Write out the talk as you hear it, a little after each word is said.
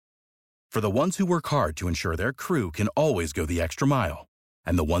For the ones who work hard to ensure their crew can always go the extra mile,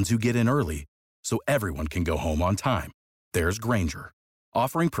 and the ones who get in early so everyone can go home on time, there's Grainger,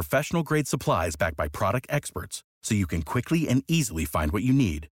 offering professional-grade supplies backed by product experts so you can quickly and easily find what you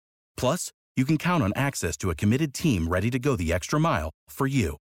need. Plus, you can count on access to a committed team ready to go the extra mile for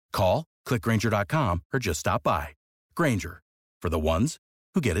you. Call, click Grainger.com, or just stop by. Grainger, for the ones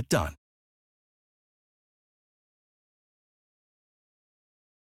who get it done.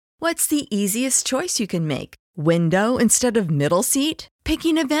 What's the easiest choice you can make? Window instead of middle seat?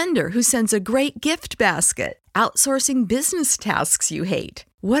 Picking a vendor who sends a great gift basket? Outsourcing business tasks you hate?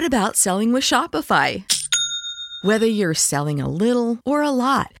 What about selling with Shopify? Whether you're selling a little or a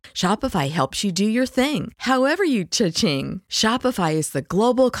lot, Shopify helps you do your thing, however you cha-ching. Shopify is the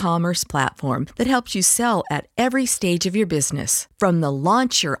global commerce platform that helps you sell at every stage of your business. From the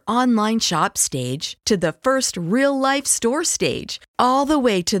launch your online shop stage to the first real-life store stage, all the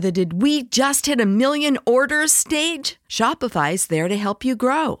way to the did we just hit 1 million orders stage. Shopify's there to help you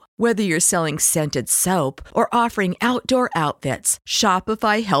grow. Whether you're selling scented soap or offering outdoor outfits,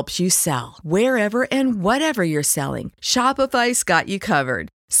 Shopify helps you sell. Wherever and whatever you're selling, Shopify's got you covered.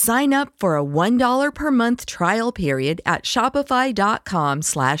 Sign up for a $1 per month trial period at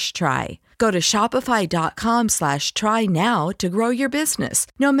shopify.com/try. Go to shopify.com/try now to grow your business,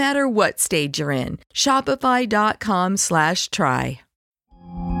 no matter what stage you're in. Shopify.com/try.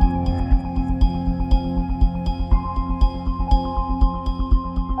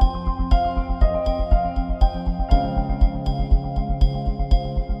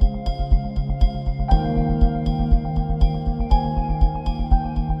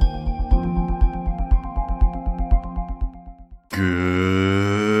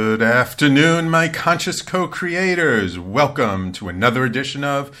 Good afternoon, my conscious co-creators. Welcome to another edition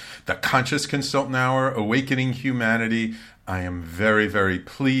of the Conscious Consultant Hour, Awakening Humanity. I am very, very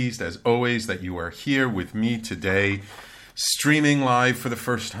pleased, as always, that you are here with me today, streaming live for the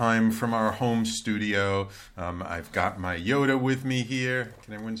first time from our home studio. I've got my Yoda with me here.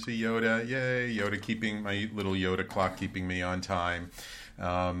 Can everyone see Yoda? Yay, Yoda keeping my little Yoda clock, keeping me on time.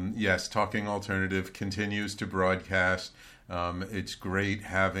 Yes, Talking Alternative continues to broadcast. It's great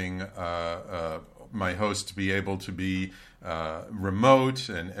having my host be able to be remote,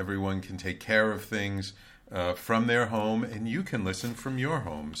 and everyone can take care of things from their home, and you can listen from your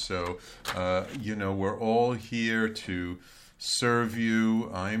home. So, we're all here to serve you.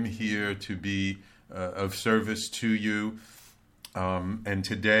 I'm here to be of service to you. And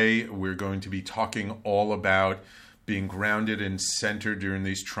today we're going to be talking all about being grounded and centered during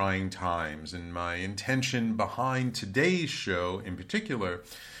these trying times. And my intention behind today's show in particular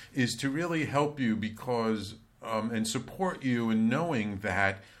is to really help you because and support you in knowing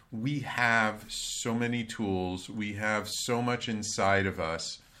that we have so many tools, we have so much inside of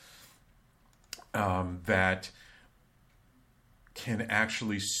us that can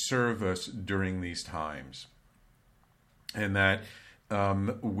actually serve us during these times. And that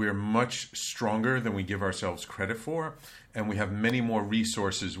we're much stronger than we give ourselves credit for, and we have many more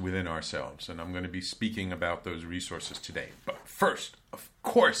resources within ourselves. And I'm going to be speaking about those resources today. But first, of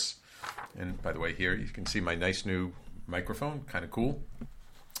course, and by the way, here you can see my nice new microphone, kind of cool.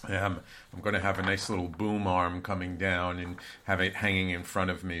 I'm going to have a nice little boom arm coming down and have it hanging in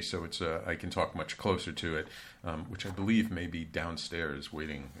front of me so it's I can talk much closer to it, which I believe may be downstairs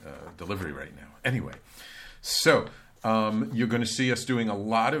waiting delivery right now. Anyway, so you're going to see us doing a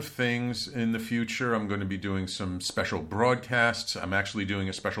lot of things in the future. I'm going to be doing some special broadcasts. I'm actually doing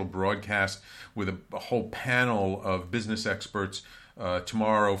a special broadcast with a whole panel of business experts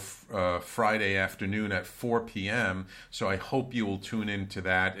tomorrow, Friday afternoon at 4 p.m. So I hope you will tune into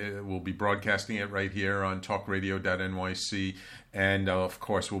that. We'll be broadcasting it right here on talkradio.nyc. And of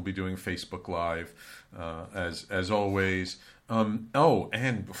course, we'll be doing Facebook Live as always. And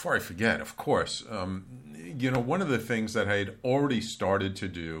before I forget, of course, one of the things that I had already started to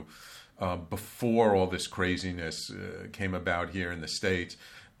do before all this craziness came about here in the States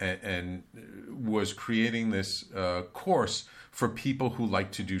and was creating this course for people who like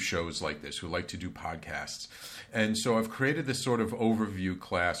to do shows like this, who like to do podcasts. And so I've created this sort of overview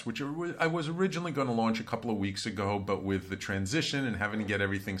class, which I was originally going to launch a couple of weeks ago, but with the transition and having to get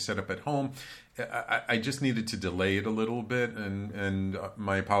everything set up at home, I just needed to delay it a little bit, and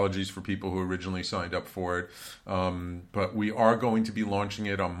my apologies for people who originally signed up for it. But we are going to be launching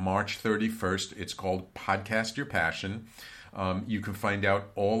it on March 31st. It's called Podcast Your Passion. You can find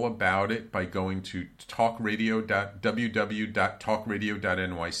out all about it by going to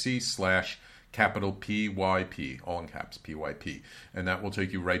www.talkradio.nyc/ capital PYP, all in caps, PYP. And that will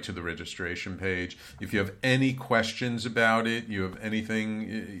take you right to the registration page. If you have any questions about it, you have anything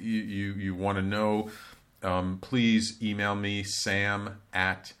you want to know, please email me, Sam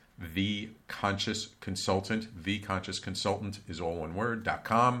at The Conscious Consultant. The Conscious Consultant is all one word,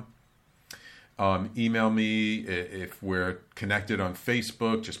 .com. Email me if we're connected on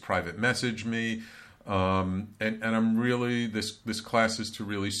Facebook. Just private message me. And I'm really, this class is to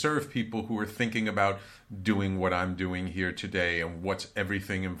really serve people who are thinking about doing what I'm doing here today and what's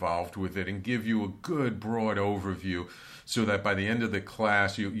everything involved with it, and give you a good broad overview so that by the end of the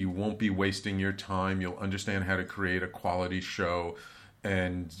class, you won't be wasting your time. You'll understand how to create a quality show,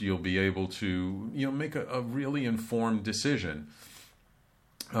 and you'll be able to, make a really informed decision.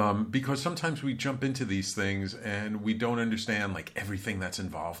 Because sometimes we jump into these things and we don't understand everything that's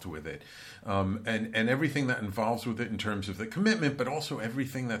involved with it, and everything that involves with it in terms of the commitment, but also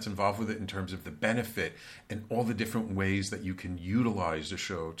everything that's involved with it in terms of the benefit and all the different ways that you can utilize the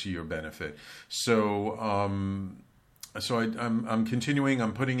show to your benefit. So I'm continuing.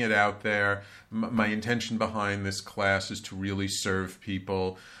 I'm putting it out there. My intention behind this class is to really serve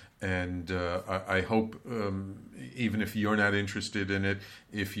people. And I hope, even if you're not interested in it,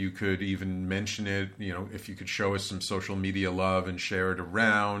 if you could even mention it, if you could show us some social media love and share it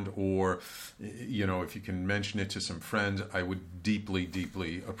around, or, if you can mention it to some friends, I would deeply,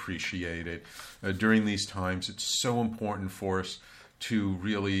 deeply appreciate it. During these times, it's so important for us to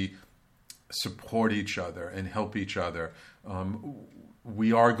really support each other and help each other.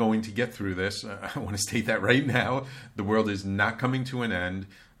 We are going to get through this. I want to state that right now. The world is not coming to an end.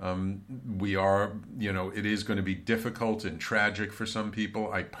 We are, it is going to be difficult and tragic for some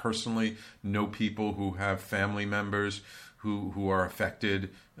people. I personally know people who have family members who are affected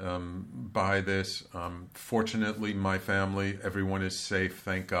by this. Fortunately, my family, everyone is safe,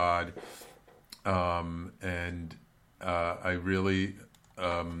 thank God. And I really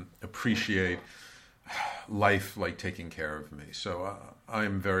appreciate life taking care of me. So I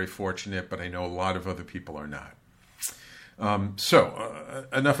am very fortunate, but I know a lot of other people are not.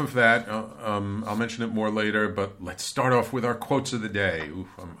 Enough of that. I'll mention it more later, but let's start off with our quotes of the day. Oof,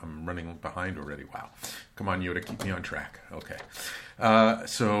 I'm running behind already. Wow. Come on, Yoda, keep me on track. Okay.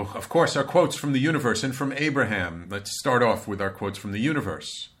 So, of course, our quotes from the universe and from Abraham. Let's start off with our quotes from the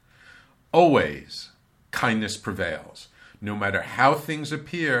universe. Always, kindness prevails. No matter how things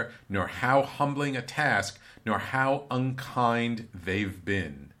appear, nor how humbling a task, nor how unkind they've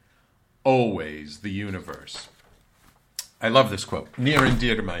been. Always the universe. I love this quote, near and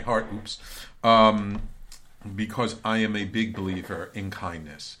dear to my heart, because I am a big believer in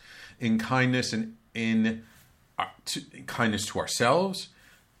kindness. In kindness and in kindness to ourselves,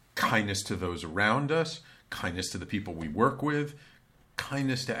 kindness to those around us, kindness to the people we work with,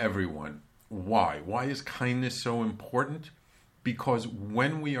 kindness to everyone. Why? Why is kindness so important? Because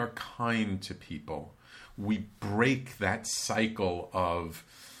when we are kind to people, we break that cycle of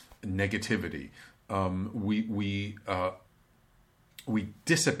negativity. We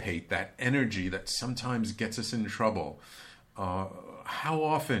dissipate that energy that sometimes gets us in trouble. How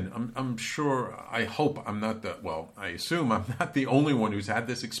often, I'm sure, I hope I'm not I assume I'm not the only one who's had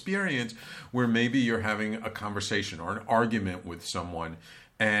this experience where maybe you're having a conversation or an argument with someone,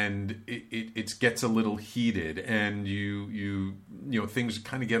 and it gets a little heated, and you things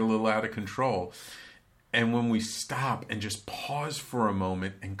kind of get a little out of control. And when we stop and just pause for a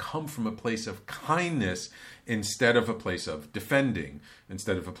moment and come from a place of kindness instead of a place of defending,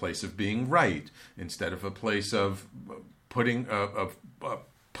 instead of a place of being right, instead of a place of pushing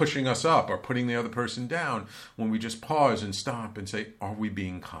us up or putting the other person down, when we just pause and stop and say, are we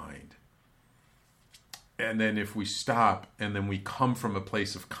being kind? And then if we stop and then we come from a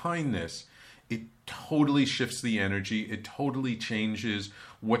place of kindness, it totally shifts the energy. It totally changes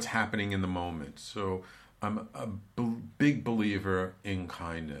what's happening in the moment. So I'm a big believer in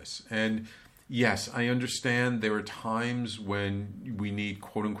kindness. And yes, I understand there are times when we need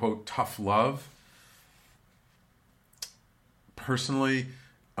quote unquote tough love. Personally,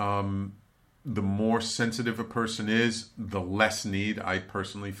 the more sensitive a person is, the less need I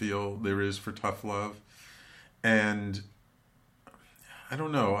personally feel there is for tough love. And I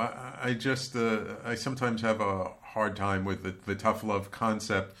don't know. I just I sometimes have a hard time with the tough love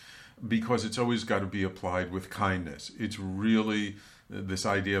concept, because it's always got to be applied with kindness. It's really, this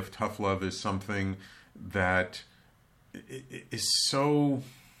idea of tough love is something that is so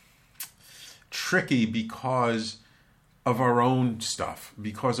tricky because of our own stuff,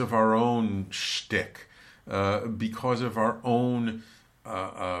 because of our own shtick, because of our own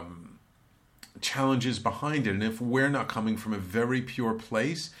challenges behind it. And if we're not coming from a very pure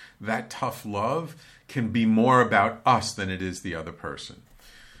place, that tough love can be more about us than it is the other person.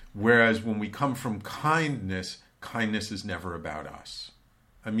 Whereas when we come from kindness, kindness is never about us.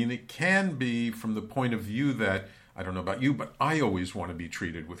 I mean, it can be from the point of view that, I don't know about you, but I always want to be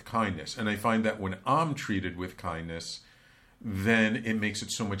treated with kindness. And I find that when I'm treated with kindness, then it makes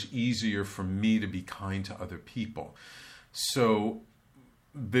it so much easier for me to be kind to other people. So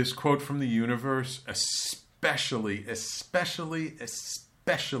this quote from the universe, especially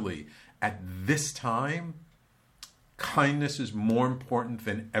at this time, kindness is more important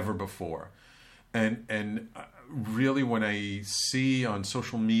than ever before. And really, when I see on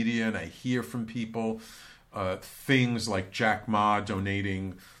social media and I hear from people things like Jack Ma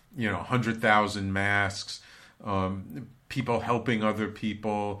donating, 100,000 masks, people helping other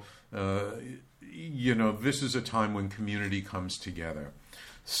people, this is a time when community comes together.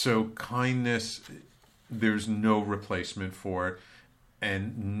 So kindness, there's no replacement for it.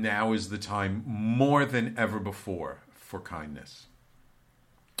 And now is the time more than ever before for kindness.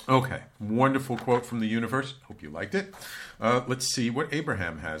 Okay, wonderful quote from the universe. Hope you liked it. Let's see what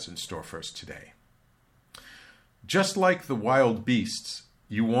Abraham has in store for us today. Just like the wild beasts,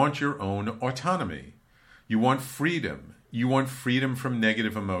 you want your own autonomy. You want freedom. You want freedom from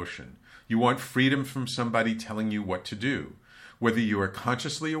negative emotion. You want freedom from somebody telling you what to do. Whether you are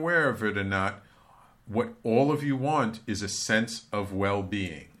consciously aware of it or not, what all of you want is a sense of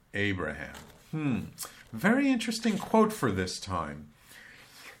well-being. Abraham. Very interesting quote for this time.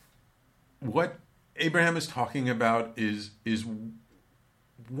 What Abraham is talking about is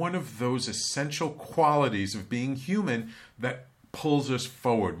one of those essential qualities of being human that pulls us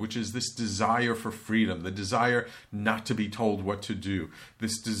forward, which is this desire for freedom, the desire not to be told what to do,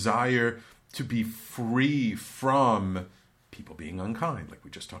 this desire to be free from people being unkind, like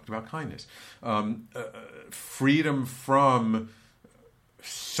we just talked about kindness, freedom from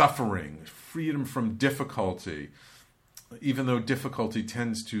suffering, freedom from difficulty. Even though difficulty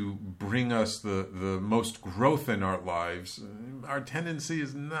tends to bring us the most growth in our lives, our tendency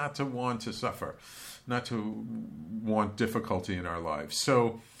is not to want to suffer, not to want difficulty in our lives.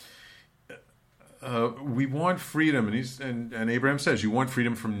 So we want freedom, and Abraham says you want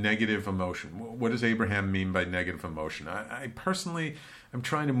freedom from negative emotion. What does Abraham mean by negative emotion? I personally am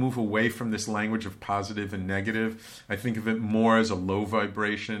trying to move away from this language of positive and negative. I think of it more as a low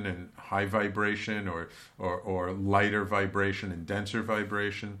vibration and high vibration, or lighter vibration and denser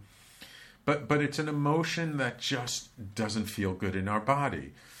vibration. But it's an emotion that just doesn't feel good in our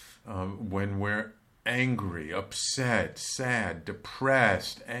body. When we're angry, upset, sad,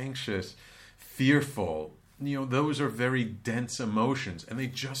 depressed, anxious, fearful, those are very dense emotions, and they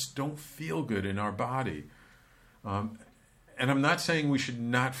just don't feel good in our body. And I'm not saying we should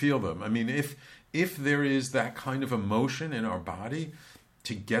not feel them. I mean, if there is that kind of emotion in our body,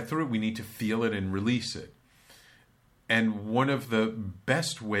 to get through it, we need to feel it and release it. And one of the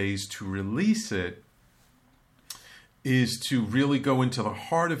best ways to release it is to really go into the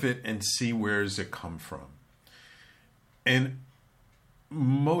heart of it and see where does it come from. And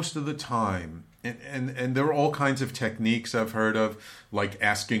most of the time, and there are all kinds of techniques I've heard of, like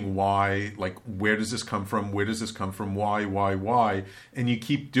asking why, like where does this come from? Where does this come from? Why? And you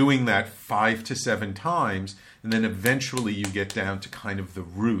keep doing that 5 to 7 times, and then eventually you get down to kind of the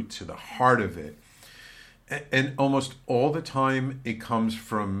root, to the heart of it. And almost all the time it comes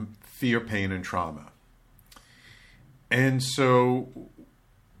from fear, pain, and trauma. And so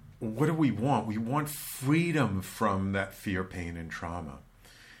what do we want? We want freedom from that fear, pain, and trauma.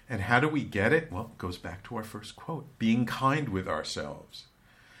 And how do we get it? Well, it goes back to our first quote, being kind with ourselves.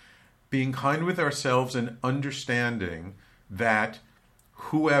 Being kind with ourselves and understanding that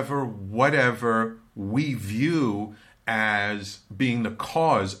whoever, whatever we view as being the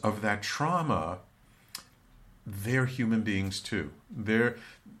cause of that trauma, they're human beings too.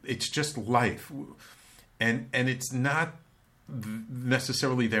 It's just life. And it's not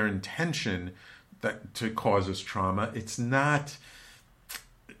necessarily their intention that to cause us trauma. It's not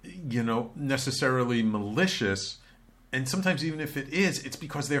necessarily malicious. And sometimes even if it is, it's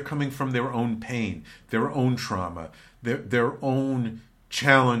because they're coming from their own pain, their own trauma, their own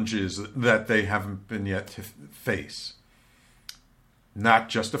challenges that they haven't been yet to face. Not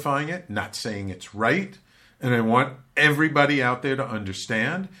justifying it, not saying it's right. And I want everybody out there to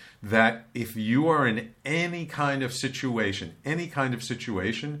understand that if you are in any kind of situation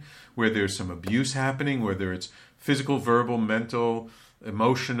where there's some abuse happening, whether it's physical, verbal, mental,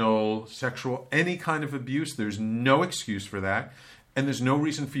 emotional, sexual, any kind of abuse, there's no excuse for that. And there's no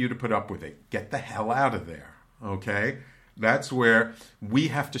reason for you to put up with it. Get the hell out of there. Okay? That's where we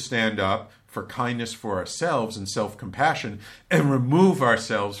have to stand up for kindness for ourselves and self-compassion and remove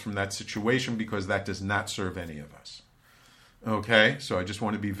ourselves from that situation, because that does not serve any of us. Okay? So I just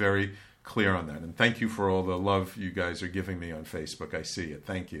want to be very clear on that. And thank you for all the love you guys are giving me on Facebook. I see it.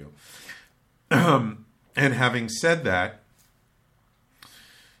 Thank you. And having said that,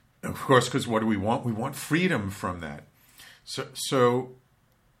 of course, because what do we want? We want freedom from that. So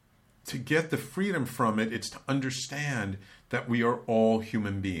to get the freedom from it, it's to understand that we are all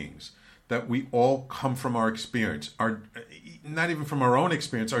human beings, that we all come from our experience, not even from our own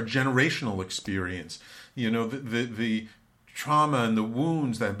experience, our generational experience. The trauma and the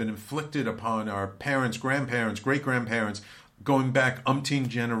wounds that have been inflicted upon our parents, grandparents, great-grandparents, going back umpteen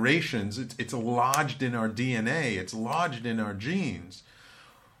generations. It's lodged in our DNA. It's lodged in our genes.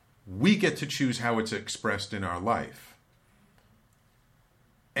 We get to choose how it's expressed in our life.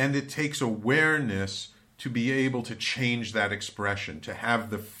 And it takes awareness to be able to change that expression, to have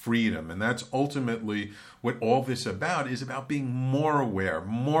the freedom. And that's ultimately what all this is about being more aware,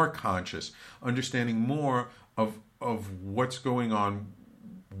 more conscious, understanding more of what's going on,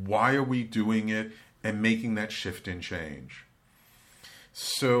 why are we doing it, and making that shift and change.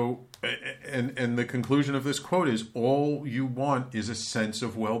 So, and the conclusion of this quote is, all you want is a sense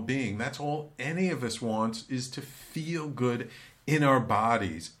of well-being. That's all any of us wants, is to feel good in our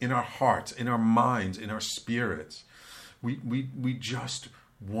bodies, in our hearts, in our minds, in our spirits. We just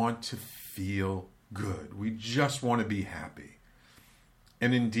want to feel good. We just want to be happy.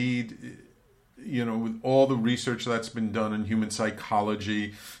 And indeed, with all the research that's been done in human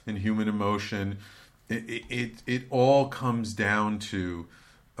psychology and human emotion, it all comes down to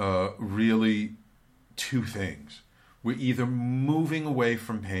really two things. We're either moving away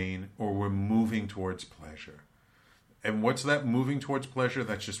from pain or we're moving towards pleasure. And what's that moving towards pleasure?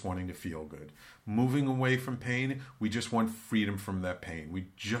 That's just wanting to feel good. Moving away from pain, we just want freedom from that pain. We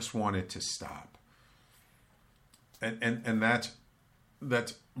just want it to stop. And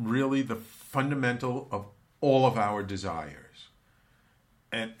that's really the fundamental of all of our desires.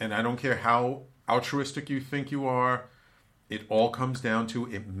 And I don't care how altruistic you think you are, it all comes down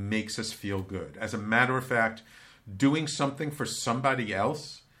to it makes us feel good. As a matter of fact, doing something for somebody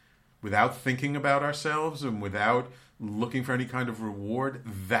else without thinking about ourselves and without looking for any kind of reward,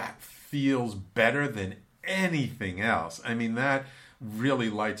 that feels better than anything else. I mean, that really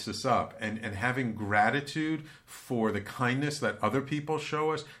lights us up. And having gratitude for the kindness that other people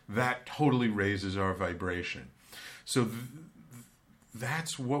show us, that totally raises our vibration. So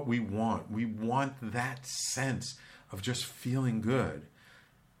that's what we want. We want that sense of just feeling good.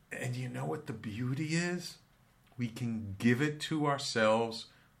 And you know what the beauty is? We can give it to ourselves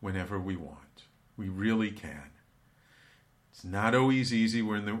whenever we want. We really can. It's not always easy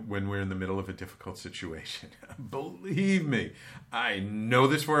when we're in the middle of a difficult situation. Believe me, I know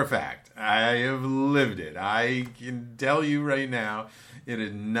this for a fact. I have lived it. I can tell you right now, it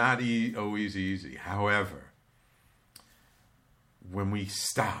is not always easy. However, when we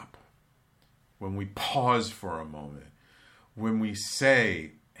stop, when we pause for a moment, when we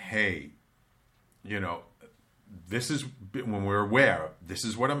say, hey, this is, when we're aware, this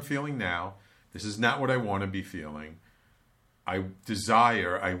is what I'm feeling now, this is not what I want to be feeling, I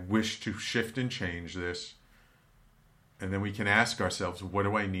wish to shift and change this. And then we can ask ourselves, what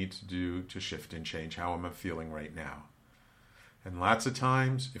do I need to do to shift and change? How am I feeling right now? And lots of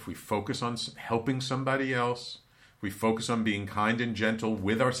times, if we focus on helping somebody else, we focus on being kind and gentle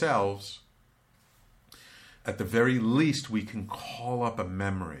with ourselves, at the very least, we can call up a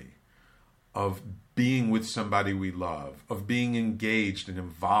memory of being with somebody we love, of being engaged and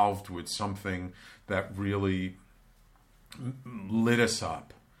involved with something that really lit us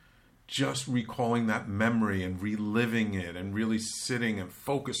up. Just recalling that memory and reliving it and really sitting and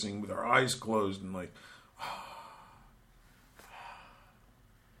focusing with our eyes closed and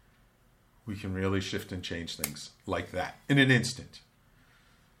we can really shift and change things like that in an instant.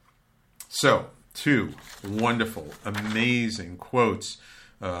 So, 2 wonderful, amazing quotes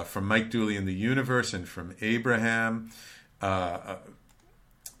from Mike Dooley in The Universe and from Abraham.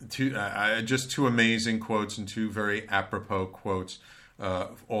 Just 2 amazing quotes and 2 very apropos quotes,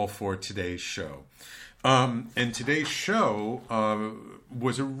 all for today's show. And today's show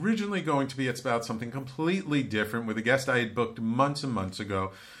was originally going to be about something completely different with a guest I had booked months and months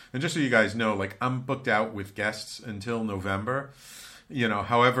ago. And just so you guys know, I'm booked out with guests until November.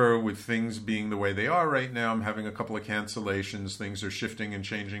 However, with things being the way they are right now, I'm having a couple of cancellations. Things are shifting and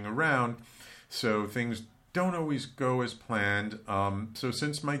changing around. So things don't always go as planned. So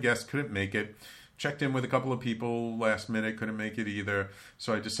since my guest couldn't make it, checked in with a couple of people last minute, couldn't make it either.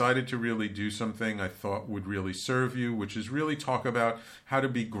 So I decided to really do something I thought would really serve you, which is really talk about how to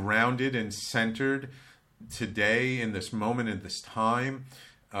be grounded and centered today in this moment, in this time,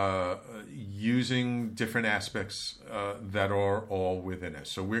 using different aspects that are all within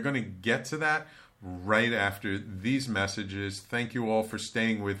us. So we're going to get to that right after these messages. Thank you all for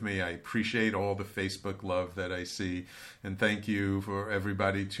staying with me. I appreciate all the Facebook love that I see. And thank you for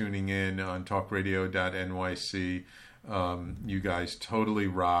everybody tuning in on talkradio.nyc. You guys totally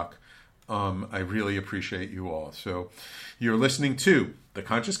rock. I really appreciate you all. So you're listening to the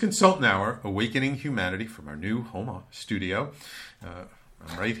Conscious Consultant Hour, Awakening Humanity, from our new home studio.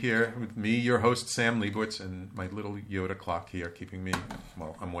 I'm right here with me, your host, Sam Leibowitz, and my little Yoda clock here keeping me,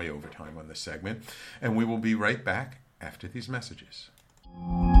 well, I'm way over time on this segment. And we will be right back after these messages.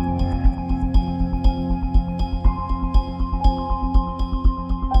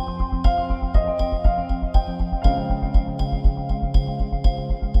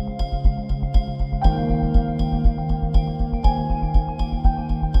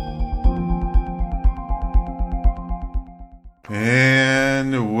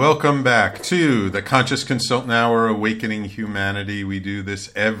 Welcome back to the Conscious Consultant Hour, Awakening Humanity. We do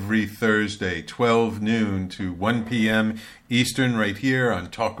this every Thursday, 12 noon to 1 p.m. Eastern, right here on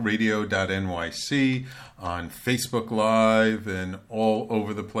talkradio.nyc, on Facebook Live, and all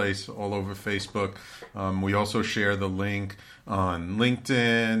over the place, all over Facebook. We also share the link on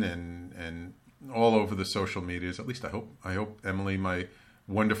LinkedIn and all over the social medias. At least I hope Emily, my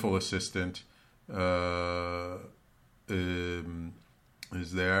wonderful assistant,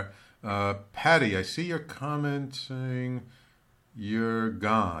 is there. Patty, I see your comment saying you're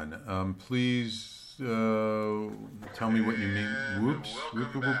gone. Please tell me what you mean. Whoops.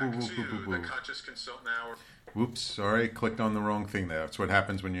 Whoops, sorry, clicked on the wrong thing there. That's what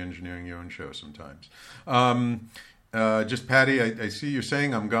happens when you're engineering your own show sometimes. Just Patty, I see you're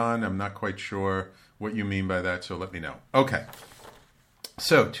saying I'm gone. I'm not quite sure what you mean by that, so let me know. Okay.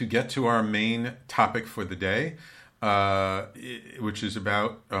 So to get to our main topic for the day, which is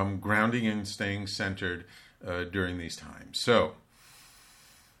about grounding and staying centered during these times. So,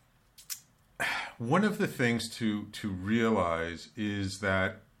 one of the things to realize is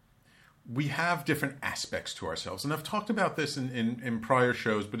that we have different aspects to ourselves. And I've talked about this in prior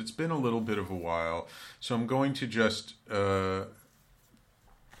shows, but it's been a little bit of a while. So I'm going to just...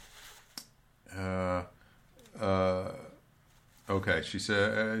 okay, she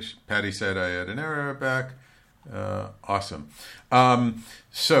said, Patty said I had an error back. Awesome.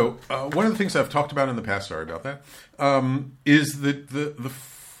 So one of the things I've talked about in the past, sorry about that, is that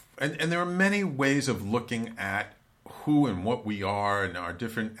and there are many ways of looking at who and what we are and our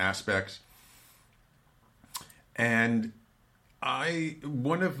different aspects. And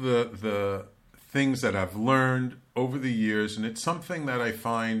one of the things that I've learned over the years, and it's something that I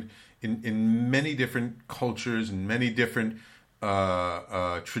find in many different cultures and many different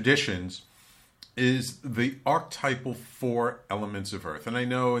traditions, is the archetypal 4 elements of Earth. And I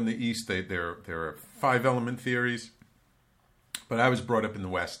know in the East there are 5 element theories, but I was brought up in the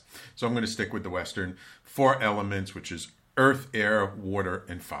West, so I'm going to stick with the Western 4 elements, which is earth, air, water,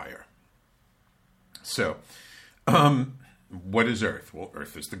 and fire. So, what is Earth? Well,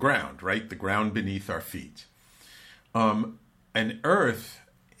 Earth is the ground, right? The ground beneath our feet. And Earth,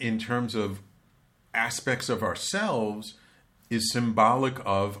 in terms of aspects of ourselves, is symbolic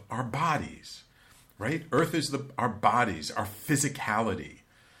of our bodies. Right? Earth is our bodies, our physicality.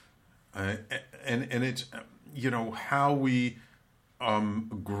 And it's, how we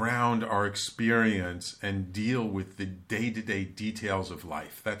ground our experience and deal with the day-to-day details of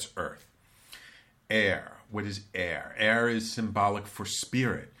life. That's Earth. Air. What is air? Air is symbolic for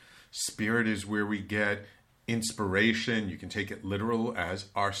spirit. Spirit is where we get inspiration. You can take it literal as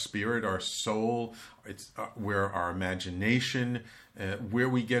our spirit, our soul. It's where our imagination, where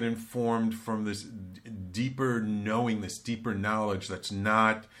we get informed from this deeper knowing, this deeper knowledge that's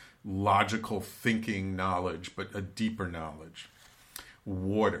not logical thinking knowledge, but a deeper knowledge.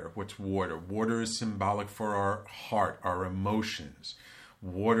 Water. What's water? Water is symbolic for our heart, our emotions.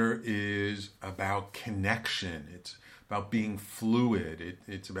 Water is about connection. It's about being fluid.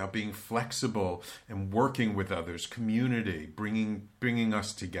 It's about being flexible and working with others, community, bringing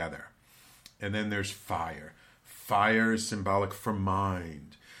us together. And then there's fire. Fire is symbolic for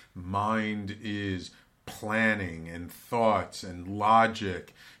mind. Mind is planning and thoughts and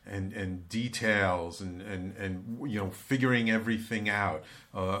logic and details and figuring everything out.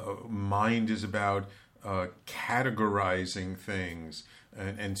 Mind is about categorizing things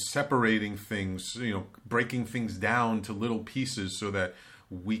and separating things, breaking things down to little pieces so that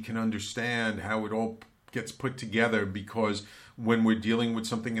we can understand how it all gets put together, because when we're dealing with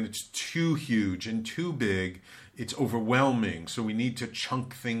something and it's too huge and too big, it's overwhelming. So we need to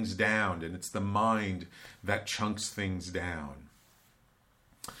chunk things down, and it's the mind that chunks things down.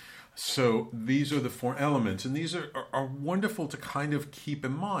 So these are the 4 elements, and these are wonderful to kind of keep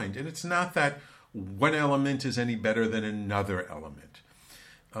in mind. And it's not that one element is any better than another element.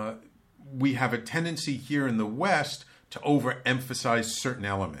 We have a tendency here in the West to overemphasize certain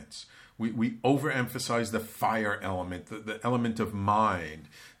elements. We overemphasize the fire element, the element of mind.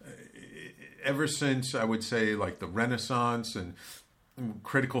 Ever since, I would say, like the Renaissance and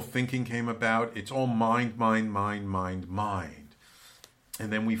critical thinking came about, it's all mind, mind, mind, mind, mind.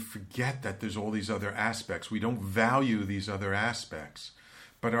 And then we forget that there's all these other aspects. We don't value these other aspects.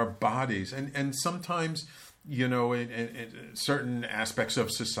 But our bodies, and sometimes, in certain aspects of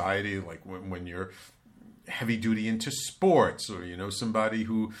society, like when you're heavy duty into sports, or, somebody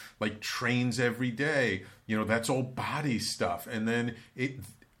who like trains every day, that's all body stuff. And then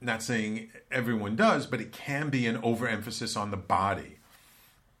not saying everyone does, but it can be an overemphasis on the body.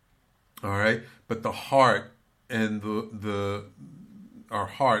 All right. But the heart and our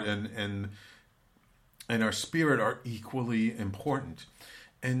heart and our spirit are equally important.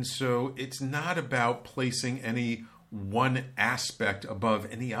 And so it's not about placing any one aspect above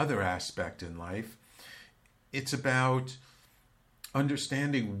any other aspect in life. It's about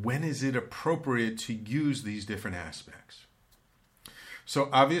understanding when is it appropriate to use these different aspects. So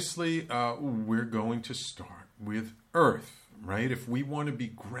obviously, we're going to start with earth, right? If we want to be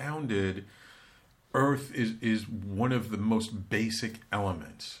grounded, earth is one of the most basic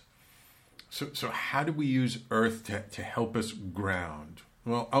elements. So how do we use earth to help us ground?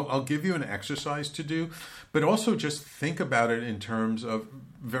 Well, I'll give you an exercise to do, but also just think about it in terms of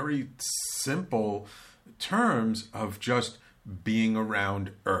very simple terms of just being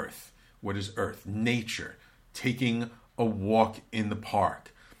around earth. What is earth? Nature. Taking a walk in the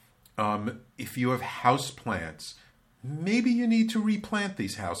park. If you have houseplants, maybe you need to replant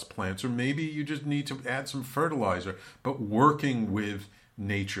these houseplants, or maybe you just need to add some fertilizer, but working with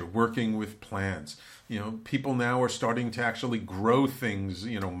nature, working with plants. People now are starting to actually grow things,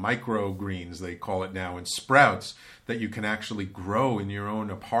 microgreens, they call it now, and sprouts that you can actually grow in your own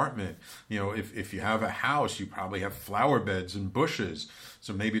apartment. If you have a house, you probably have flower beds and bushes.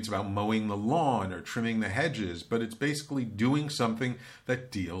 So maybe it's about mowing the lawn or trimming the hedges, but it's basically doing something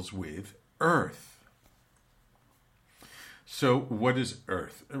that deals with earth. So what is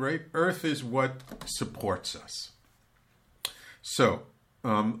earth, right? Earth is what supports us. So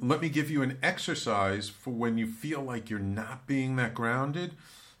let me give you an exercise for when you feel like you're not being that grounded.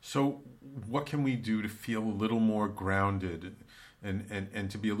 So what can we do to feel a little more grounded and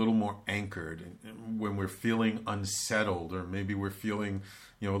to be a little more anchored when we're feeling unsettled, or maybe we're feeling,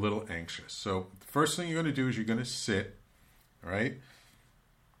 a little anxious? So the first thing you're going to do is you're going to sit, all right,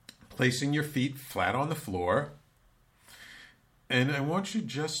 placing your feet flat on the floor. And I want you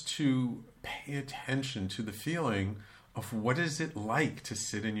just to pay attention to the feeling of what is it like to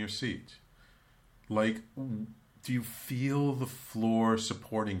sit in your seat. Like, do you feel the floor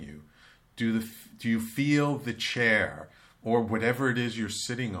supporting you? Do you feel the chair or whatever it is you're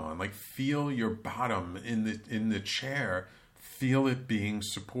sitting on? Like, feel your bottom in the chair. Feel it being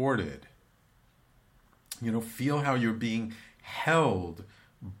supported. Feel how you're being held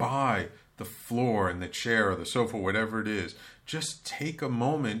by the floor and the chair or the sofa, whatever it is. Just take a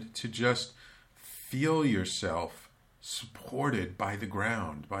moment to just feel yourself supported by the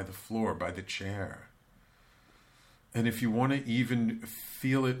ground, by the floor, by the chair. And if you want to even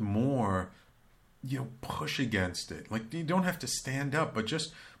feel it more, push against it. Like, you don't have to stand up, but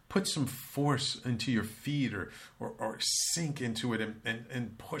just put some force into your feet or sink into it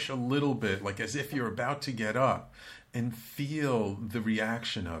and push a little bit, like as if you're about to get up, and feel the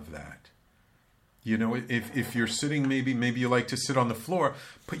reaction of that. If you're sitting, maybe you like to sit on the floor,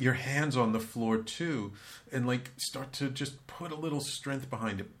 put your hands on the floor too, and like start to just put a little strength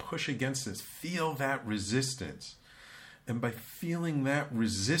behind it, push against this, feel that resistance. And by feeling that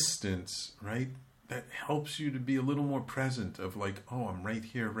resistance, right, that helps you to be a little more present of like, oh, I'm right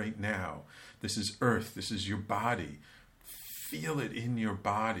here, right now. This is earth. This is your body. Feel it in your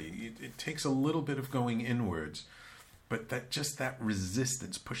body. It takes a little bit of going inwards, but that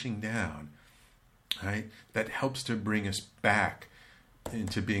resistance, pushing down, right, that helps to bring us back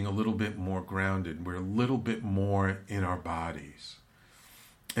into being a little bit more grounded. We're a little bit more in our bodies.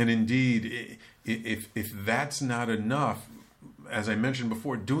 And indeed, if that's not enough, as I mentioned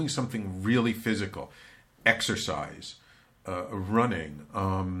before, doing something really physical, exercise, running,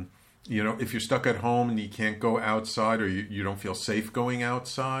 If you're stuck at home and you can't go outside, or you don't feel safe going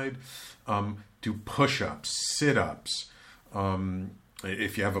outside, do push-ups, sit-ups.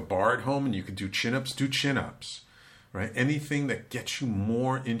 If you have a bar at home and you can do chin-ups, do chin-ups, right? Anything that gets you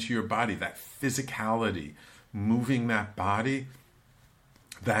more into your body, that physicality, moving that body,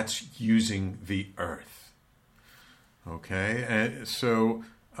 that's using the earth. Okay? And so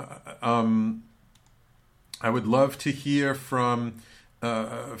I would love to hear from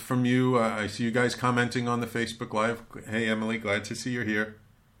you. I see you guys commenting on the Facebook Live. Hey, Emily, glad to see you're here.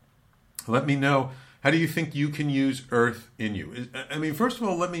 Let me know, how do you think you can use earth in you? I mean, first of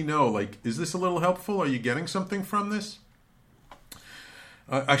all, let me know, is this a little helpful? Are you getting something from this?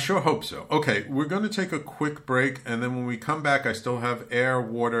 I sure hope so. Okay, we're going to take a quick break, and then when we come back, I still have air,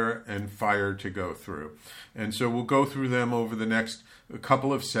 water, and fire to go through. And so we'll go through them over the next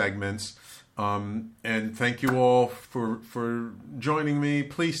couple of segments. And thank you all for joining me.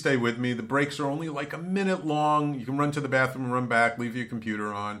 Please stay with me. The breaks are only like a minute long. You can run to the bathroom, run back, leave your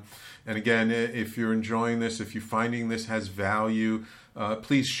computer on. And again, if you're enjoying this, if you're finding this has value,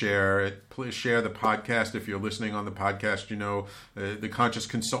 please share it. Please share the podcast. If you're listening on the podcast, the Conscious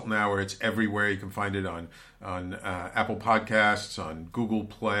Consultant Hour, it's everywhere. You can find it on Apple Podcasts, on Google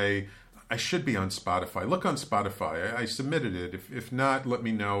Play. I should be on Spotify. Look on Spotify. I submitted it. If not, let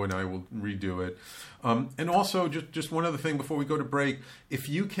me know and I will redo it. And also, just one other thing before we go to break. If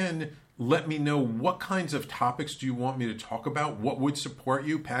you can let me know what kinds of topics do you want me to talk about, what would support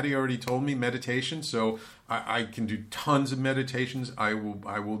you. Patty already told me meditation, so I can do tons of meditations. I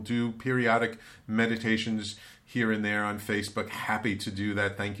will do periodic meditations here and there on Facebook. Happy to do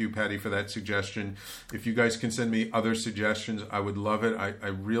that. Thank you, Patty, for that suggestion. If you guys can send me other suggestions, I would love it. I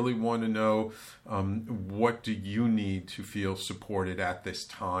really want to know, what do you need to feel supported at this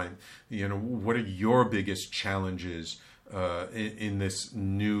time? What are your biggest challenges in this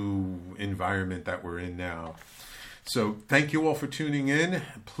new environment that we're in now? So thank you all for tuning in.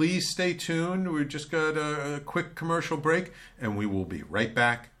 Please stay tuned. We've just got a quick commercial break, and we will be right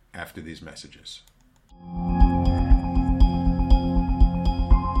back after these messages.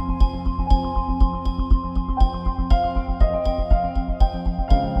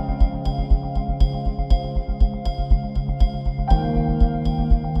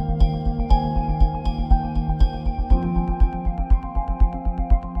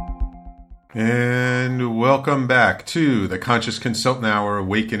 And welcome back to the Conscious Consultant Hour,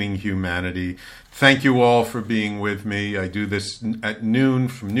 Awakening Humanity. Thank you all for being with me. I do this at noon,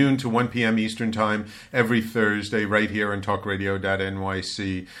 from noon to 1 p.m. Eastern Time, every Thursday, right here on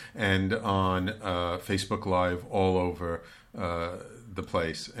talkradio.nyc and on Facebook Live all over the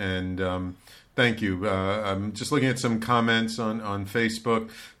place. And thank you. I'm just looking at some comments on Facebook.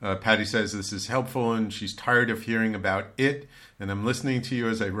 Patty says this is helpful and she's tired of hearing about it. And I'm listening to you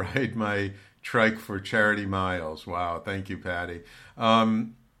as I ride my trike for charity miles. Wow. Thank you, Patty.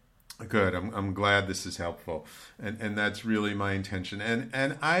 Good. I'm glad this is helpful. And that's really my intention.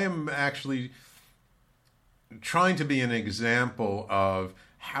 And I am actually trying to be an example of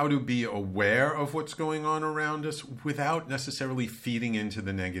how to be aware of what's going on around us without necessarily feeding into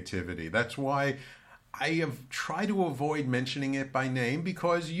the negativity. That's why I have tried to avoid mentioning it by name,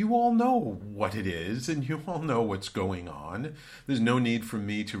 because you all know what it is and you all know what's going on. There's no need for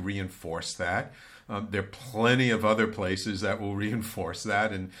me to reinforce that. There are plenty of other places that will reinforce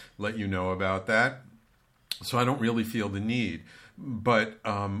that and let you know about that. So I don't really feel the need. But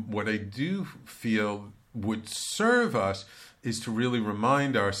what I do feel would serve us is to really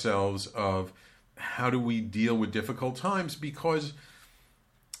remind ourselves of how do we deal with difficult times, because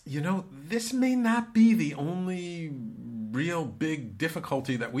this may not be the only real big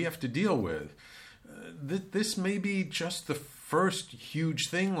difficulty that we have to deal with. This may be just the first huge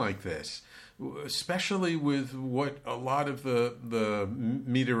thing like this, especially with what a lot of the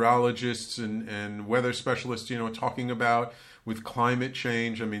meteorologists and weather specialists, talking about with climate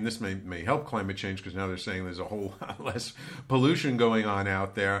change. I mean, this may help climate change because now they're saying there's a whole lot less pollution going on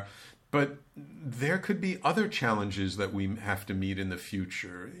out there. But there could be other challenges that we have to meet in the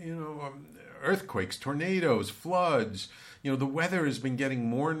future. Earthquakes, tornadoes, floods. The weather has been getting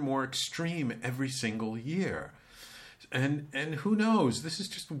more and more extreme every single year. And who knows? This is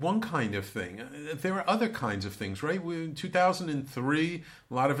just one kind of thing. There are other kinds of things, right? In 2003,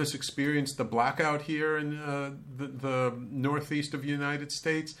 a lot of us experienced the blackout here in the northeast of the United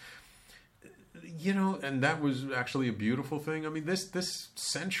States. and that was actually a beautiful thing. I mean, this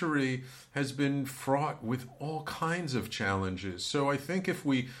century has been fraught with all kinds of challenges. So I think if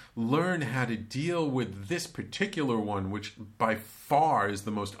we learn how to deal with this particular one, which by far is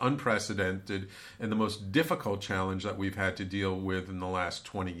the most unprecedented and the most difficult challenge that we've had to deal with in the last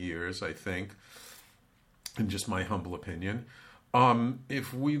 20 years, I think, in just my humble opinion,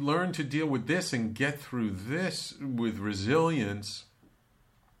 if we learn to deal with this and get through this with resilience,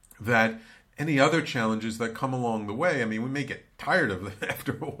 that any other challenges that come along the way, I mean, we may get tired of them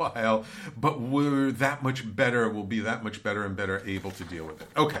after a while, but we'll be that much better and better able to deal with it.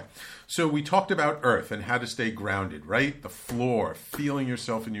 Okay, so we talked about earth and how to stay grounded, right? The floor, feeling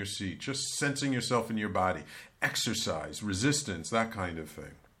yourself in your seat, just sensing yourself in your body, exercise, resistance, that kind of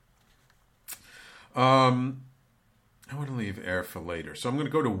thing. I want to leave air for later, so I'm going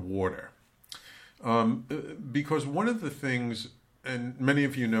to go to water. Because one of the things, and many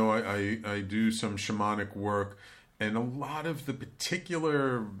of you know I do some shamanic work, and a lot of the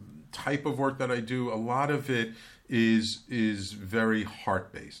particular type of work that I do, a lot of it is very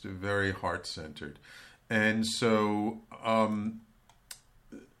heart-based, very heart-centered. And so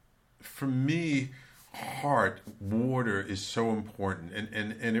for me, water is so important.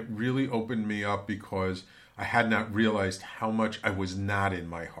 And it really opened me up because I had not realized how much I was not in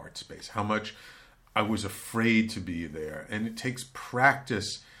my heart space, how much I was afraid to be there. And it takes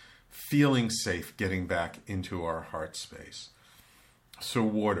practice feeling safe getting back into our heart space. So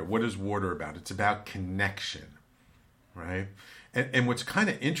water, what is water about? It's about connection, right? And what's kind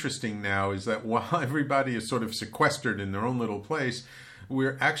of interesting now is that while everybody is sort of sequestered in their own little place,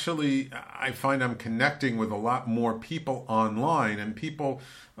 we're actually, I find I'm connecting with a lot more people online, and people,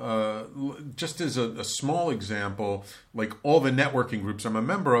 just as a small example, like all the networking groups I'm a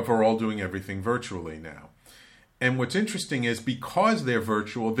member of are all doing everything virtually now. And what's interesting is because they're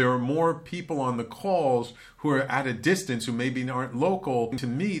virtual, there are more people on the calls who are at a distance, who maybe aren't local to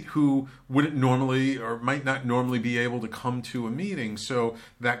meet, who wouldn't normally or might not normally be able to come to a meeting. So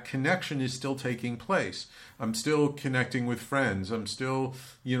that connection is still taking place. I'm still connecting with friends. I'm still,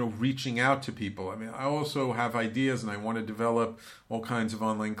 reaching out to people. I mean, I also have ideas, and I want to develop all kinds of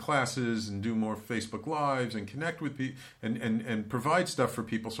online classes and do more Facebook Lives and connect with people and provide stuff for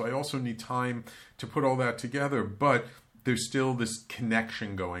people. So I also need time to put all that together, but there's still this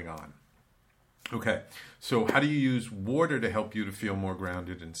connection going on. Okay, so how do you use water to help you to feel more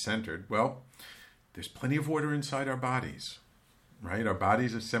grounded and centered? Well, there's plenty of water inside our bodies, right? Our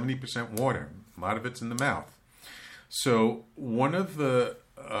bodies are 70% water. A lot of it's in the mouth. So one of the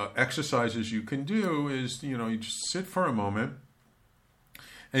exercises you can do is, you just sit for a moment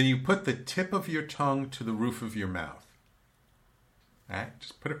and you put the tip of your tongue to the roof of your mouth. Right?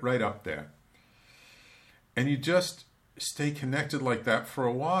 Just put it right up there. And you just stay connected like that for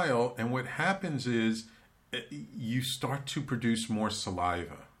a while. And what happens is you start to produce more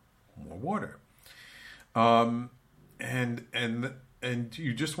saliva, more water. And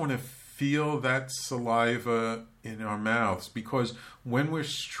you just want to feel that saliva in our mouths, because when we're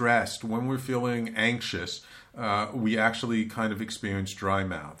stressed, when we're feeling anxious, we actually kind of experience dry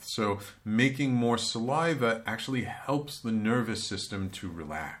mouth. So making more saliva actually helps the nervous system to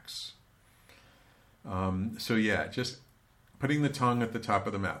relax. Just putting the tongue at the top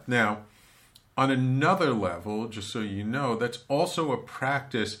of the mouth. Now, on another level, just so you know, that's also a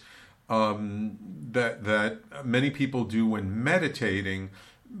practice that many people do when meditating,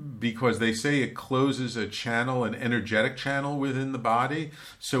 because they say it closes a channel, an energetic channel within the body,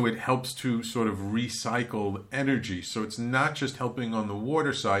 so it helps to sort of recycle energy. So it's not just helping on the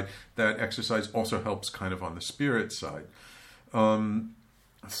water side, that exercise also helps kind of on the spirit side.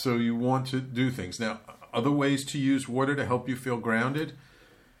 So you want to do things. Now, other ways to use water to help you feel grounded: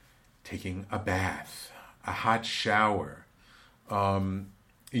 taking a bath, a hot shower.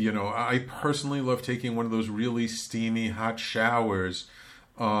 I personally love taking one of those really steamy hot showers,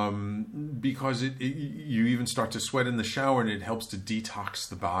 because you even start to sweat in the shower, and it helps to detox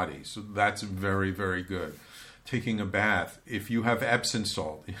the body. So that's very, very good. Taking a bath. If you have Epsom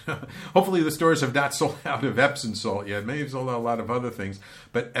salt, hopefully the stores have not sold out of Epsom salt yet. Maybe have sold out a lot of other things,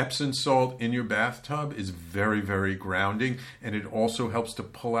 but Epsom salt in your bathtub is very, very grounding, and it also helps to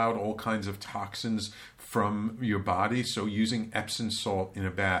pull out all kinds of toxins from your body. So using Epsom salt in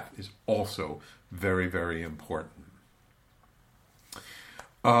a bath is also very, very important.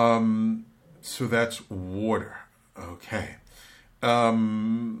 So that's water. Okay.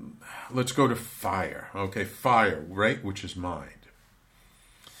 Let's go to fire. Okay, fire, right, which is mind.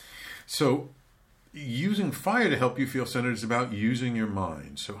 So using fire to help you feel centered is about using your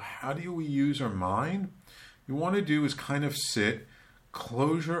mind. So how do we use our mind? You want to do is kind of sit,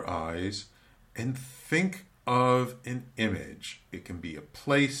 close your eyes, and think of an image. It can be a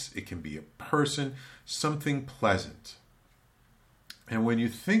place, it can be a person, something pleasant. And when you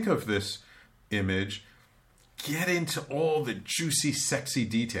think of this image, get into all the juicy, sexy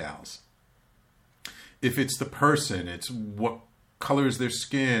details. If it's the person, it's what color is their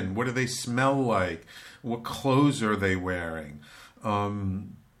skin, what do they smell like, what clothes are they wearing, what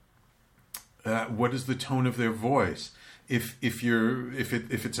is the tone of their voice. If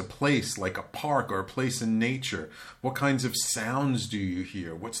it's a place like a park or a place in nature, what kinds of sounds do you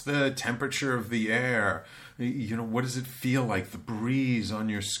hear? What's the temperature of the air? What does it feel like? The breeze on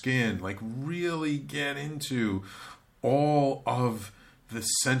your skin. Like, really get into all of the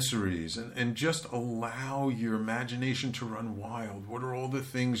sensories and just allow your imagination to run wild. What are all the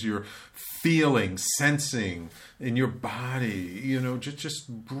things you're feeling, sensing in your body? Just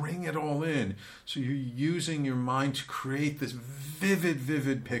bring it all in. So you're using your mind to create this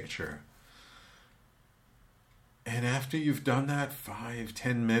vivid picture. And after you've done that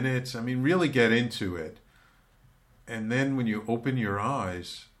 5-10 minutes, really get into it. And then when you open your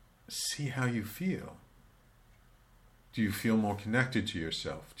eyes, see how you feel. Do you feel more connected to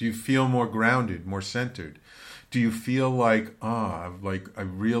yourself? Do you feel more grounded, more centered? Do you feel like I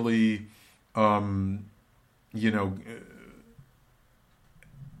really, am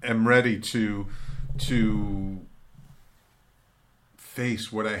ready to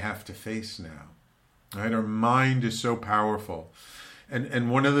face what I have to face now? Right? Our mind is so powerful.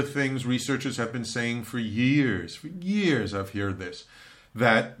 And one of the things researchers have been saying for years I've heard this,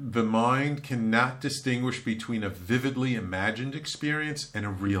 that the mind cannot distinguish between a vividly imagined experience and a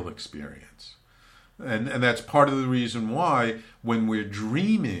real experience. And that's part of the reason why when we're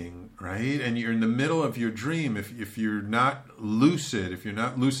dreaming, right, and you're in the middle of your dream, if you're not lucid, if you're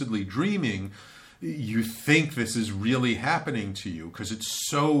not lucidly dreaming, you think this is really happening to you because it's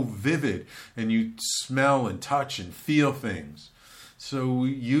so vivid and you smell and touch and feel things. So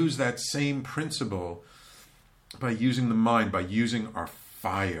we use that same principle by using the mind, by using our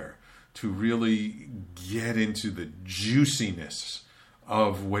fire to really get into the juiciness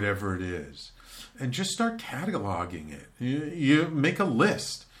of whatever it is. And just start cataloging it. You make a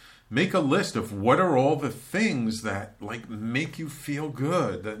list. Make a list of what are all the things that make you feel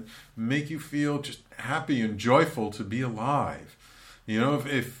good, that make you feel just happy and joyful to be alive.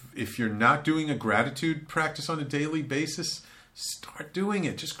 If you're not doing a gratitude practice on a daily basis, start doing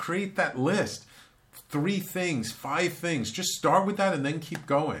it. Just create that list. 3 things, 5 things. Just start with that and then keep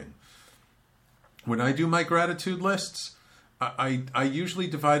going. When I do my gratitude lists, I usually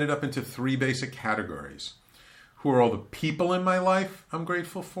divide it up into 3 basic categories. Who are all the people in my life I'm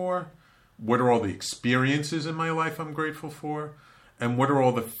grateful for? What are all the experiences in my life I'm grateful for? And what are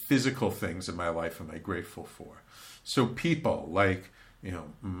all the physical things in my life am I grateful for? So people like,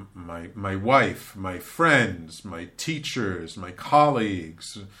 my wife, my friends, my teachers, my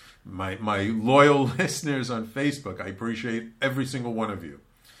colleagues, my loyal listeners on Facebook. I appreciate every single one of you.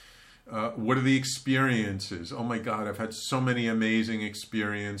 What are the experiences? Oh my God, I've had so many amazing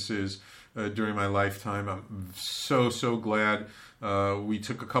experiences during my lifetime. I'm so glad we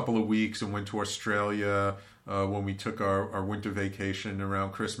took a couple of weeks and went to Australia when we took our winter vacation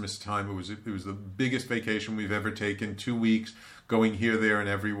around Christmas time. It was the biggest vacation we've ever taken. 2 weeks going here, there, and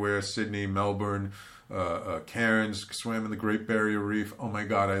everywhere. Sydney, Melbourne, Cairns, swam in the Great Barrier Reef. Oh my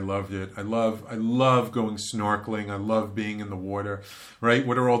God, I loved it. I love going snorkeling. I love being in the water, right?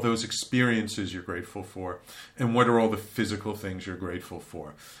 What are all those experiences you're grateful for? And what are all the physical things you're grateful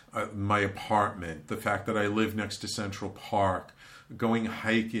for? My apartment, the fact that I live next to Central Park, going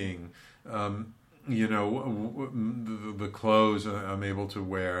hiking, the clothes I'm able to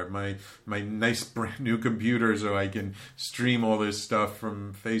wear, my nice brand new computer so I can stream all this stuff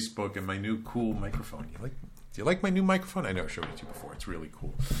from Facebook, and my new cool microphone. Do you like my new microphone? I know I showed it to you before. It's really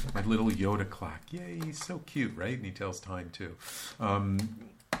cool. My little Yoda clock. Yay, he's so cute, right? And he tells time too. What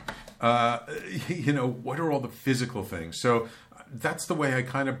are all the physical things? So that's the way I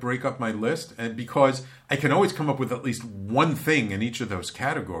kind of break up my list, and because I can always come up with at least one thing in each of those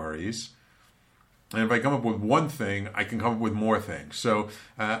categories. And if I come up with one thing, I can come up with more things. So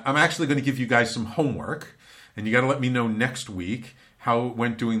I'm actually going to give you guys some homework. And you got to let me know next week how it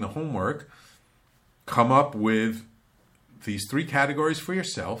went doing the homework. Come up with these 3 categories for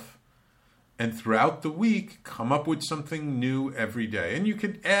yourself. And throughout the week, come up with something new every day. And you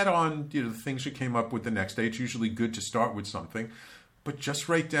can add on the things you came up with the next day. It's usually good to start with something. But just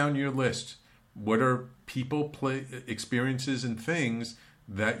write down your list. What are people, experiences, and things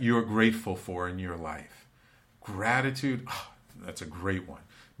that you're grateful for in your life? Gratitude, that's a great one.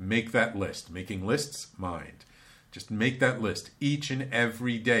 Make that list. Making lists, mind. Just make that list each and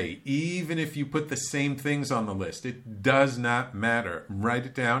every day. Even if you put the same things on the list, it does not matter. Write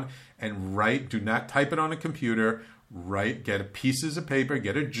it down and do not type it on a computer. Get pieces of paper,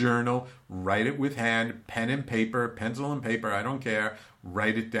 get a journal, write it with hand, pen and paper, pencil and paper, I don't care.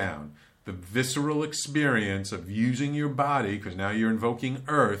 Write it down. The visceral experience of using your body, because now you're invoking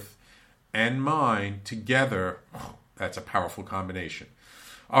earth and mind together, that's a powerful combination.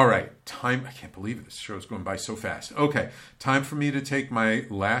 All right, time. I can't believe it. This show is going by so fast. Okay, time for me to take my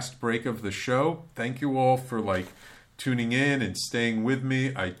last break of the show. Thank you all for tuning in and staying with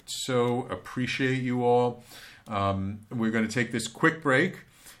me. I so appreciate you all. We're going to take this quick break,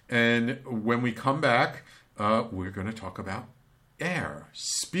 and when we come back, we're going to talk about air,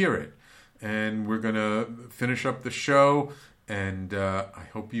 spirit, and we're going to finish up the show. And I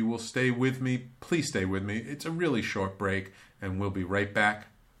hope you will stay with me. Please stay with me. It's a really short break, and we'll be right back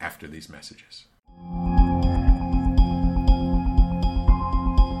after these messages.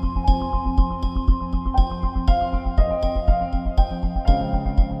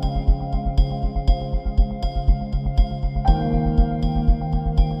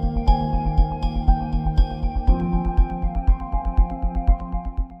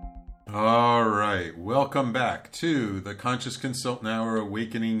 All right, welcome back to the Conscious Consultant Hour,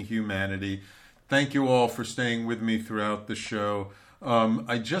 Awakening Humanity. Thank you all for staying with me throughout the show.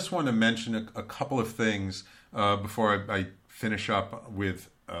 I just want to mention a couple of things before I finish up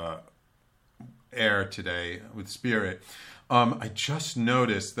with air today, with spirit. I just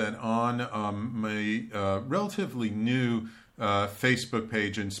noticed that on my relatively new Facebook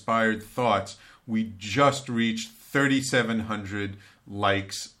page, Inspired Thoughts, we just reached 3,700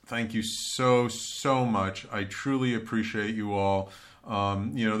 likes. Thank you so much. I truly appreciate you all.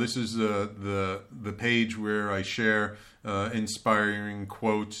 This is the page where I share inspiring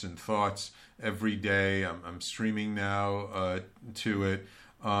quotes and thoughts every day. I'm streaming now to it.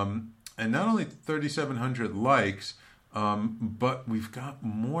 And not only 3,700 likes, but we've got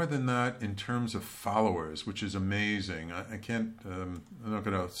more than that in terms of followers, which is amazing. I can't, I'm not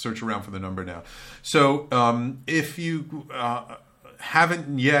going to search around for the number now. So if you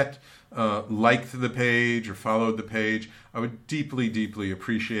haven't yet liked the page or followed the page, I would deeply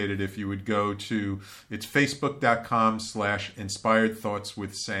appreciate it if you would go to, it's facebook.com/inspired thoughts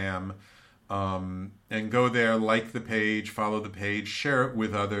with Sam, and go there, like the page, follow the page, share it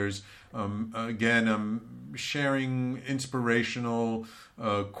with others. Again, I'm sharing inspirational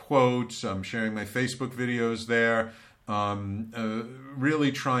quotes. I'm sharing my Facebook videos there,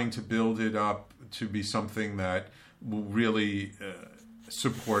 really trying to build it up to be something that will really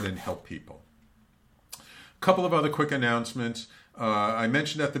support and help people. A couple of other quick announcements. I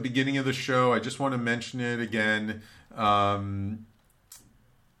mentioned at the beginning of the show, I just want to mention it again.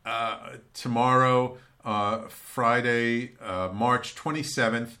 Tomorrow, Friday, March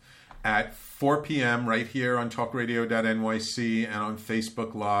 27th at 4 p.m. right here on talkradio.nyc and on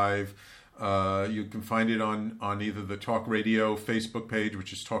Facebook Live. You can find it on either the Talk Radio Facebook page,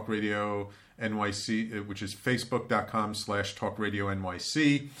 which is Talk Radio NYC, which is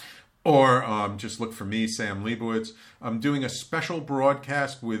facebook.com/talkradionyc, or just look for me, Sam Leibowitz. I'm doing a special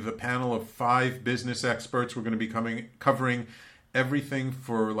broadcast with a panel of 5 business experts. We're going to be covering everything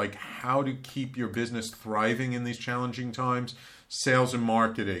for how to keep your business thriving in these challenging times: sales and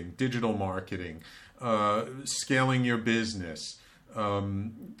marketing, digital marketing, scaling your business,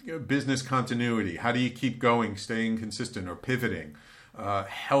 business continuity. How do you keep going, staying consistent or pivoting?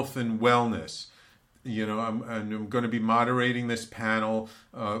 Health and wellness. I'm going to be moderating this panel.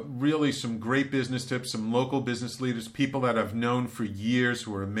 Really some great business tips, some local business leaders, people that I've known for years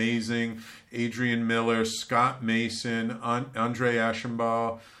who are amazing. Adrian Miller, Scott Mason, Andre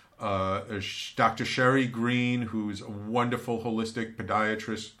Aschenbaugh, Dr. Sherry Green, who's a wonderful holistic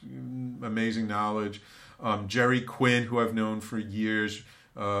podiatrist, amazing knowledge. Jerry Quinn, who I've known for years,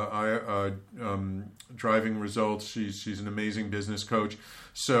 Driving Results. She's an amazing business coach.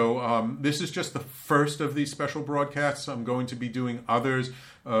 So this is just the first of these special broadcasts. I'm going to be doing others,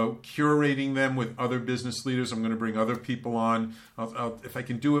 curating them with other business leaders. I'm going to bring other people on. If I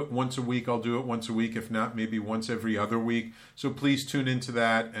can do it once a week, I'll do it once a week. If not, maybe once every other week. So please tune into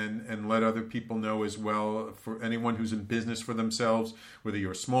that and let other people know as well. For anyone who's in business for themselves, whether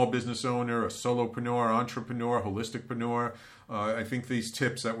you're a small business owner, a solopreneur, entrepreneur, holisticpreneur, I think these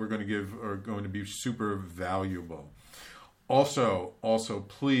tips that we're going to give are going to be super valuable. Also,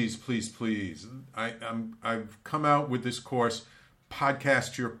 please, I've come out with this course,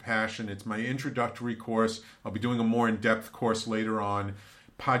 Podcast Your Passion. It's my introductory course. I'll be doing a more in-depth course later on.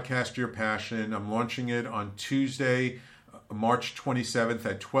 Podcast Your Passion. I'm launching it on Tuesday, March 27th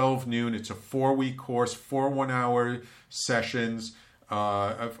at 12 noon. It's a 4-week course, 4 one-hour sessions,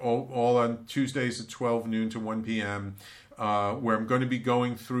 all on Tuesdays at 12 noon to 1 p.m., where I'm going to be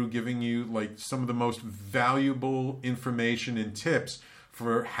going through giving you like some of the most valuable information and tips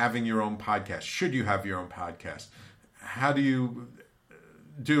for having your own podcast. Should you have your own podcast? How do you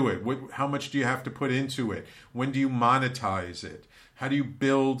do it? How much do you have to put into it? When do you monetize it? How do you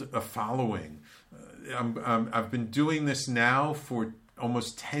build a following? I've been doing this now for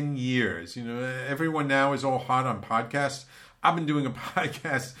almost 10 years. You know, everyone now is all hot on podcasts. I've been doing a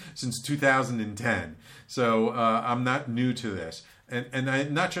podcast since 2010. So I'm not new to this. And I,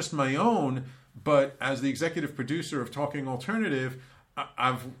 not just my own, but as the executive producer of Talking Alternative,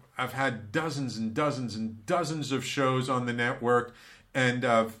 I've had dozens and dozens and dozens of shows on the network, and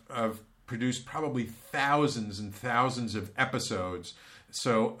I've produced probably thousands and thousands of episodes.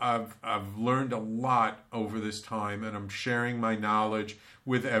 So I've learned a lot over this time, and I'm sharing my knowledge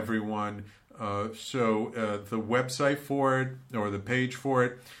with everyone. So the website for it, or the page for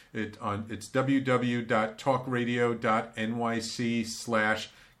it, it's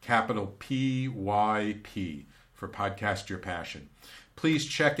www.talkradio.nyc/PYP for Podcast Your Passion. Please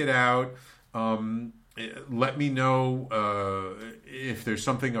check it out. Let me know if there's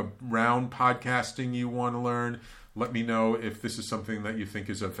something around podcasting you want to learn. Let me know if this is something that you think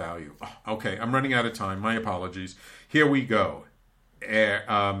is of value. Okay, I'm running out of time. My apologies. Here we go.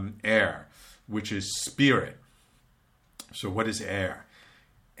 Air, which is spirit. So what is air?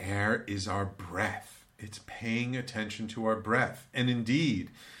 Air is our breath. It's paying attention to our breath. And indeed,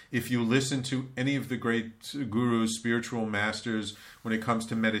 if you listen to any of the great gurus, spiritual masters, when it comes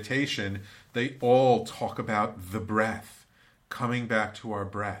to meditation, they all talk about the breath, coming back to our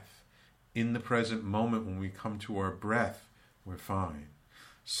breath. In the present moment, when we come to our breath, we're fine.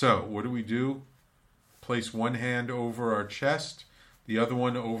 So what do? Place one hand over our chest, the other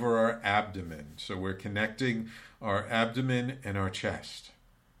one over our abdomen. So we're connecting our abdomen and our chest.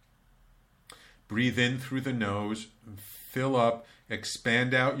 Breathe in through the nose, fill up,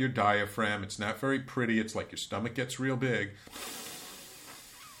 expand out your diaphragm. It's not very pretty. It's like your stomach gets real big.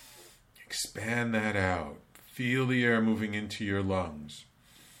 Expand that out. Feel the air moving into your lungs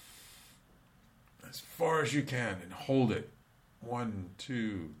as far as you can, and hold it. 1,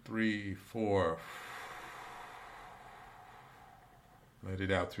 2, 3, 4. Let it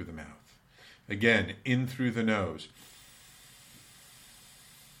out through the mouth. Again, in through the nose.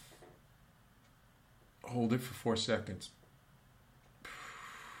 Hold it for 4 seconds.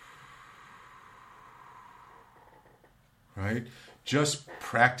 Right? Just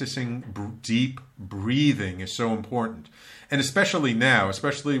practicing deep breathing is so important. And especially now,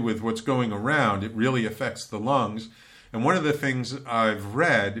 especially with what's going around, it really affects the lungs. And one of the things I've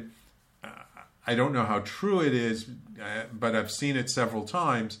read, I don't know how true it is, but I've seen it several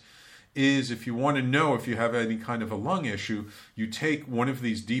times, is if you want to know if you have any kind of a lung issue, you take one of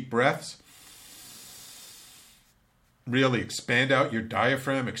these deep breaths, really expand out your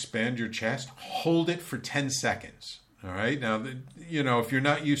diaphragm, expand your chest, hold it for 10 seconds. All right. Now, you know, if you're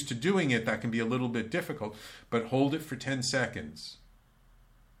not used to doing it, that can be a little bit difficult, but hold it for 10 seconds.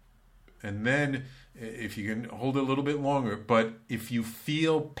 And then if you can hold it a little bit longer, but if you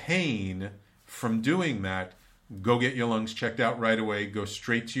feel pain from doing that, go get your lungs checked out right away. Go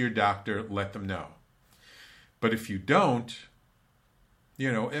straight to your doctor. Let them know. But if you don't,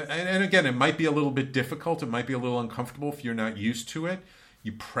 you know, and again, it might be a little bit difficult. It might be a little uncomfortable if you're not used to it.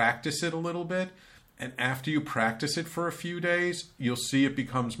 You practice it a little bit. And after you practice it for a few days, you'll see it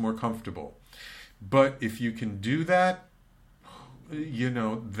becomes more comfortable. But if you can do that, you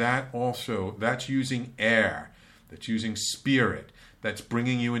know, that's using air, that's using spirit, that's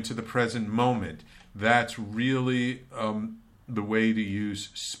bringing you into the present moment. That's really the way to use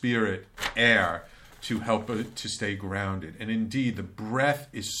spirit, air, to help to stay grounded. And indeed, the breath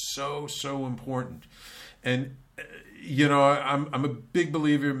is so, so important. And you know, I'm a big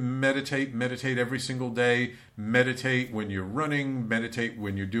believer, meditate every single day. Meditate when you're running, meditate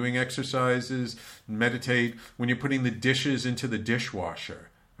when you're doing exercises, meditate when you're putting the dishes into the dishwasher,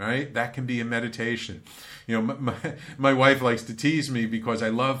 right? That can be a meditation. You know, my wife likes to tease me because I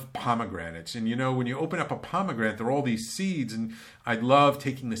love pomegranates. And you know, when you open up a pomegranate, there are all these seeds, and I love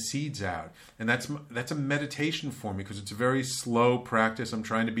taking the seeds out. And that's a meditation for me because it's a very slow practice. I'm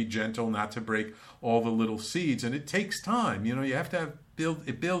trying to be gentle, not to break all the little seeds. And it takes time. You know, you have to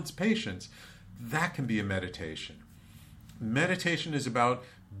it builds patience. That can be a meditation. Meditation is about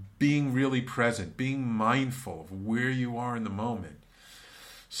being really present, being mindful of where you are in the moment.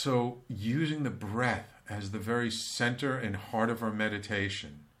 So using the breath as the very center and heart of our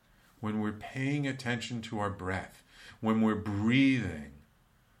meditation, when we're paying attention to our breath, when we're breathing,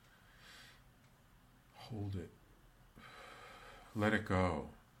 hold it, let it go.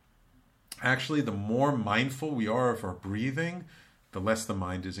 Actually, the more mindful we are of our breathing, the less the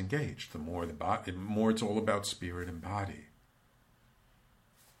mind is engaged, the more it's all about spirit and body.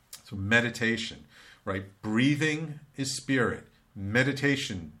 So meditation, right? Breathing is spirit.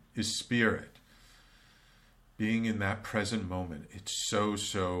 Meditation is spirit. Being in that present moment, it's so,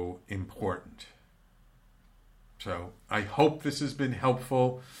 so important. So I hope this has been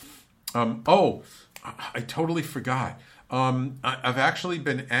helpful. I totally forgot. I've actually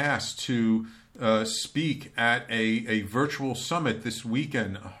been asked to speak at a virtual summit this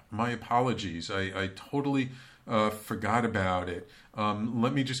weekend. My apologies. I totally forgot about it.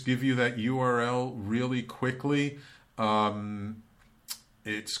 Let me just give you that URL really quickly.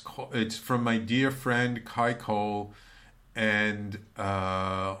 It's from my dear friend Kai Cole. And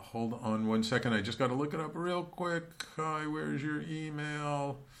hold on one second. I just got to look it up real quick. Kai, where's your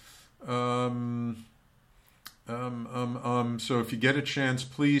email? So if you get a chance,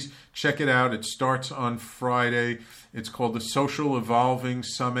 please check it out. It starts on Friday. It's called the Social Evolving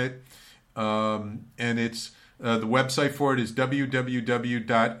Summit. And it's the website for it is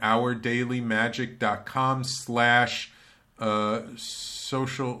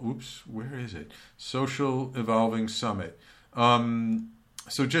Social Evolving Summit.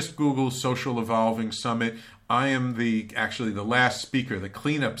 So just Google Social Evolving Summit. I am the last speaker, the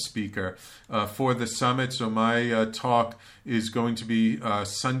cleanup speaker for the summit. So my talk is going to be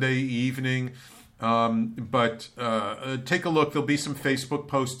Sunday evening. But take a look. There'll be some Facebook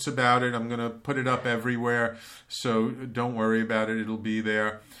posts about it. I'm going to put it up everywhere. So don't worry about it. It'll be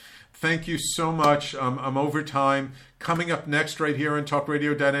there. Thank you so much. I'm over time. Coming up next right here on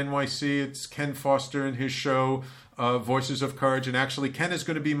talkradio.nyc, it's Ken Foster and his show, Voices of Courage. And actually, Ken is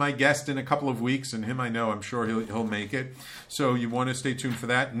going to be my guest in a couple of weeks. And him, I know, I'm sure he'll make it. So you want to stay tuned for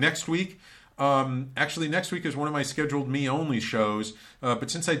that. Next week, next week is one of my scheduled me-only shows. But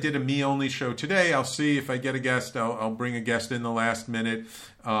since I did a me-only show today, I'll see if I get a guest. I'll bring a guest in the last minute.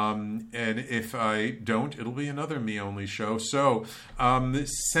 And if I don't, it'll be another me-only show. So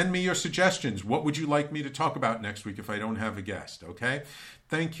send me your suggestions. What would you like me to talk about next week if I don't have a guest? Okay?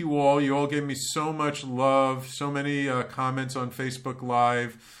 Thank you all. You all gave me so much love, so many comments on Facebook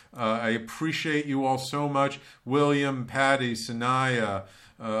Live. I appreciate you all so much. William, Patty, Sanaya,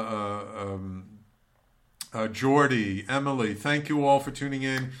 Jordy, Emily, thank you all for tuning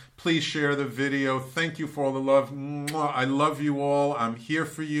in. Please share the video. Thank you for all the love. Mwah. I love you all. I'm here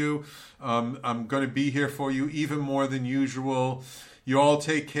for you. I'm going to be here for you even more than usual. You all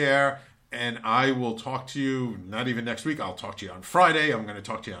take care, and I will talk to you, not even next week. I'll talk to you on Friday. I'm going to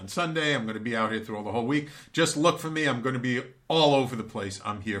talk to you on Sunday. I'm going to be out here through all the whole week. Just look for me. I'm going to be all over the place.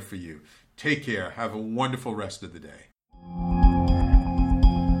 I'm here for you. Take care. Have a wonderful rest of the day.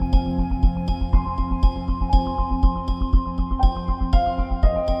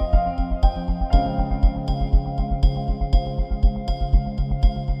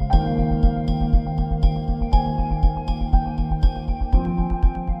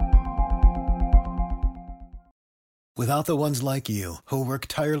 Without the ones like you, who work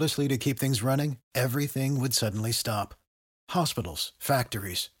tirelessly to keep things running, everything would suddenly stop. Hospitals,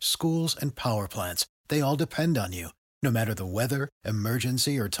 factories, schools, and power plants, they all depend on you. No matter the weather,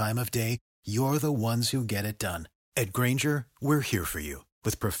 emergency, or time of day, you're the ones who get it done. At Grainger, we're here for you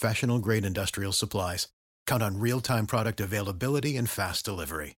with professional-grade industrial supplies. Count on real-time product availability and fast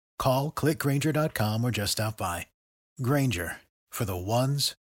delivery. Call, click Grainger.com, or just stop by. Grainger, for the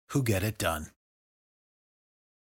ones who get it done.